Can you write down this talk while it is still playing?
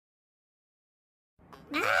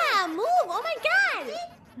Ah, move! Oh my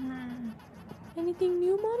god! Anything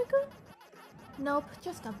new, Monica? Nope,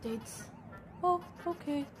 just updates. Oh,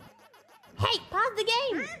 okay. Hey, pause the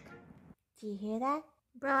game! Do you hear that?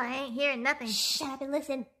 Bro, I ain't hearing nothing. Shut up and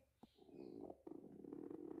listen.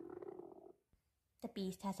 The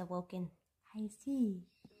beast has awoken. I see.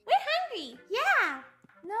 We're hungry! Yeah!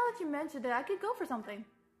 Now that you mentioned it, I could go for something.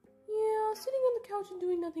 Yeah, sitting on the couch and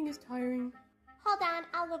doing nothing is tiring. Hold on,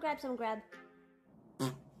 I'll go grab some grub.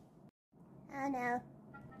 Oh no.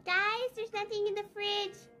 Guys, there's nothing in the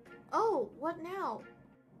fridge. Oh, what now?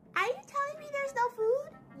 Are you telling me there's no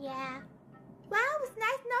food? Yeah. Wow, it was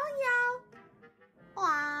nice knowing y'all.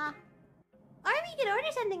 Aw. Or we could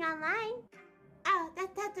order something online. Oh,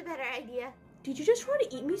 that's a better idea. Did you just try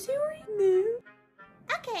to eat me, Sayori? No.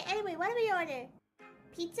 Okay, anyway, what do we order?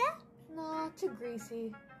 Pizza? Nah, too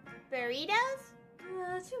greasy. Burritos?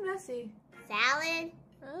 Too messy. Salad?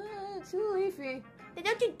 Too leafy. Then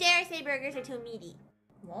don't you dare say burgers are too meaty.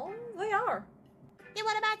 Well, they are. Then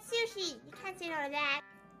what about sushi? You can't say no to that.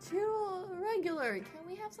 Too regular. Can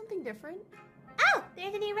we have something different? Oh,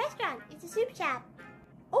 there's a new restaurant. It's a soup shop.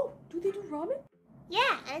 Oh, do they do ramen?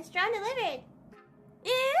 Yeah, and it's drone delivered.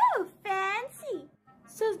 Ew, fancy.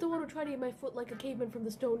 Says the one who tried to eat my foot like a caveman from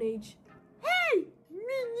the Stone Age. Hey,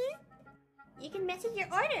 Minnie. You can message your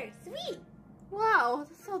order. Sweet. Wow,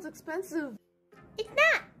 that sounds expensive. It's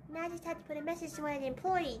not. Now I just have to put a message to one of the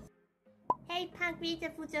employees. Hey, punk, we need the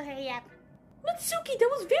food, so hurry up. Natsuki, that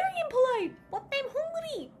was very impolite. But I'm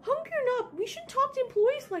hungry. Hungry or not, we shouldn't talk to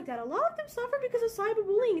employees like that. A lot of them suffer because of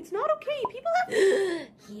cyberbullying. It's not okay. People have...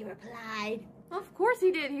 He replied. Of course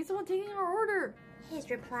he did. He's the one taking our order. His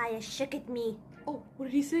reply has shook at me. Oh, what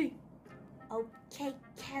did he say? Okay,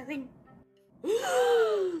 Karen.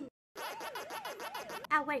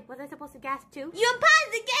 Oh, wait, was I supposed to gasp too? You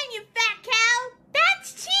paused the game, you fat cow!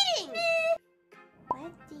 That's cheating!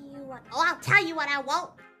 What do you want? Oh, I'll tell you what I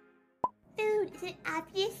want. Food, is it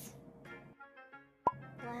obvious?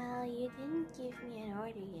 Well, you didn't give me an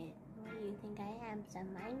order yet. What do you think I am,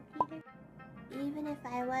 some mind reader? Even if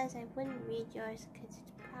I was, I wouldn't read yours because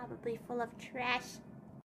it's probably full of trash.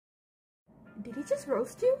 Did he just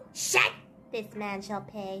roast you? Shut! This man shall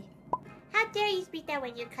pay. How dare you speak that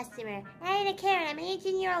way to your customer? I ain't a Karen, I'm an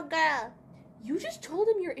 18-year-old girl. You just told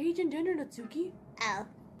him your age and gender, Natsuki. Oh.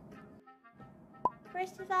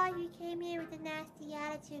 First of all, you came here with a nasty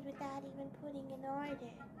attitude without even putting an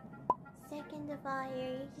order. Second of all,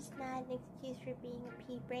 you're just not an excuse for being a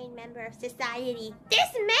pea-brain member of society.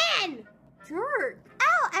 This man! Jerk.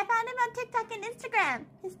 Oh, I found him on TikTok and Instagram.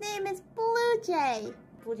 His name is Blue Jay.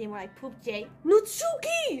 Blue Jay more like Poop Jay.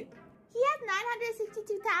 Natsuki! He has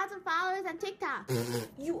 962,000 followers on TikTok.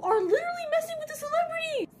 You are literally messing with a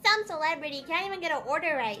celebrity! Some celebrity can't even get an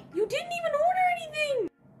order right. You didn't even order anything!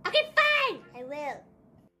 Okay, fine! I will.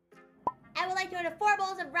 I would like to order 4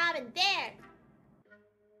 bowls of ramen. There!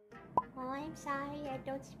 Oh, I'm sorry. I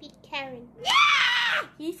don't speak Karen. Yeah!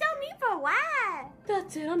 He's so mean for what?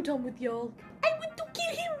 That's it. I'm done with y'all. I want to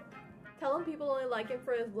kill him! Tell him people only like him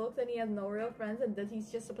for his looks and he has no real friends and that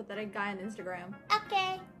he's just a pathetic guy on Instagram.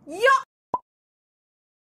 Okay. Yeah!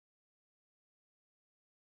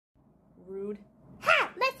 Rude.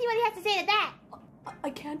 Ha! Let's see what he has to say to that. I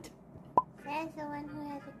can't. Says the one who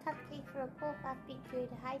has a cupcake for a profile picture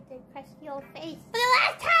to hide their crusty old face. For the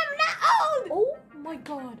last time, I'm not old! Oh my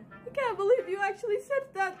god. I can't believe you actually said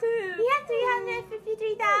that to him. He has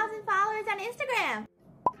 353,000 followers on Instagram.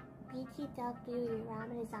 BTW, your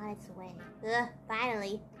ramen is on its way. Ugh,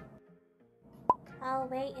 finally. Oh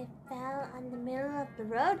wait, it fell on the middle of the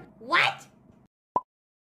road? What?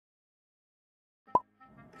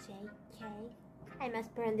 JK. I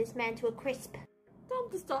must burn this man to a crisp. Tell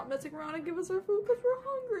him to stop messing around and give us our food because we're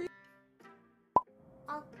hungry.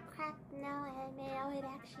 Oh crap, no, and it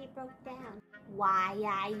actually broke down. Why,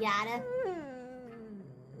 yada.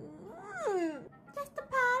 Just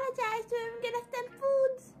apologize to him and get us them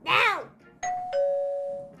foods. Now!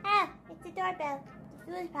 Ah, it's the doorbell. The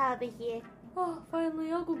food is probably here. Oh,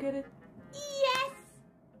 finally, I'll go get it. Yes!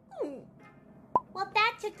 Well,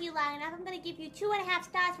 that took you long enough. I'm gonna give you 2.5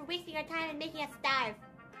 stars for wasting our time and making us starve.